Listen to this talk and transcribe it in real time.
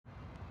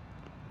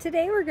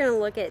Today we're going to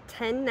look at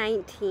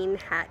 1019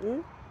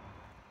 Hatton.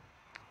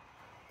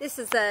 This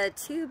is a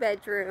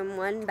 2-bedroom,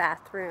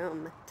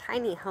 1-bathroom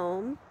tiny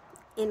home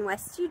in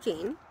West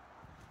Eugene.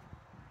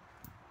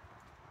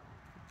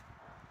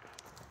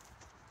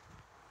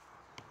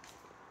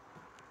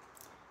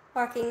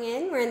 Walking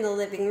in, we're in the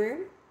living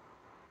room.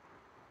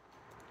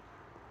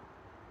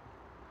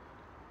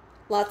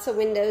 Lots of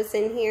windows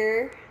in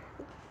here.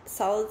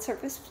 Solid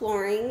surface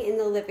flooring in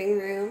the living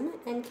room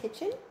and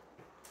kitchen.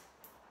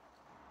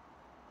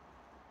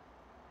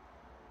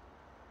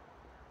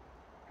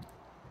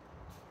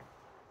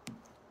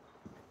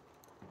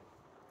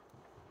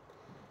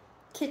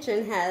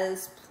 Kitchen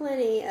has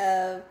plenty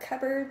of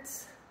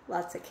cupboards,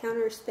 lots of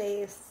counter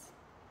space,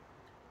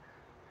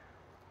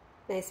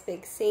 nice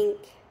big sink.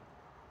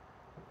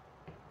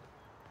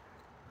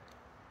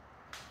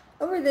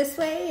 Over this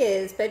way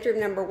is bedroom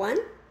number 1.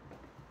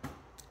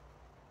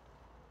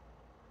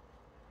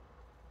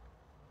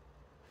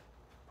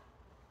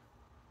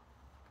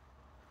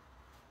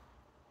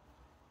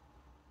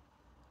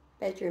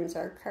 Bedrooms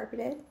are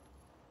carpeted.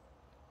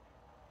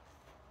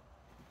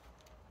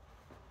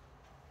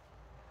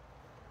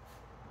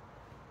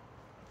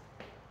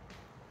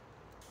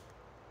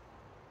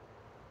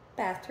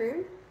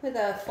 Bathroom with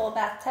a full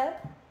bathtub,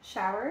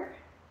 shower.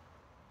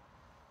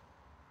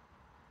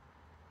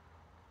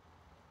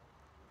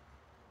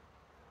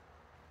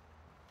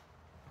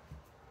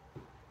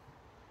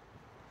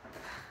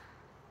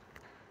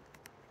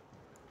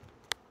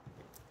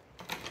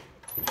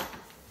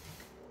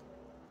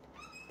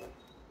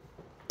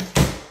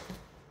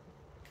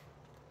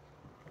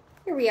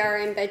 Here we are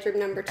in bedroom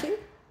number 2.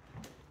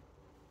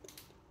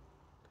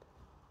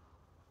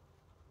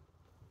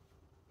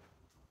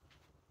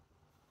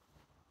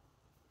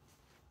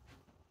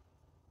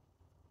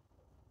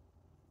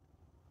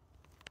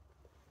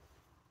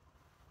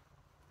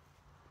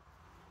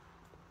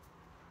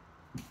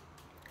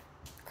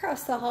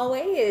 Across the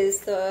hallway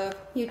is the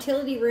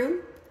utility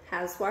room,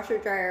 has washer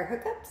dryer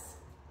hookups,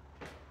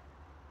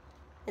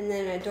 and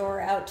then a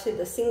door out to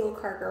the single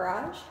car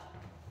garage.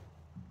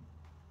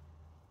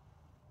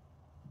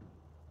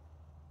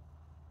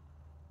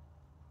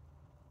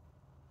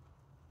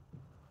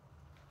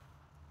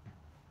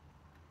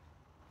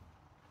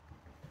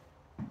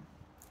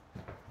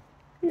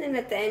 And then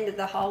at the end of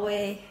the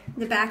hallway,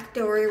 the back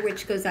door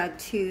which goes out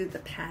to the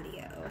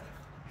patio.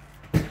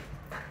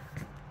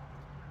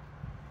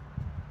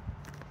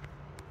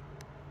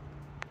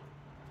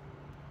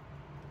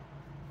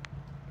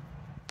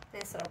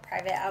 Nice little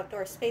private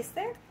outdoor space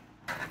there.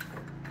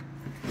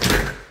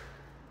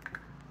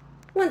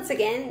 Once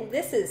again,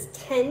 this is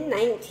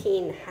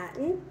 1019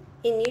 Hatton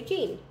in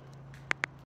Eugene.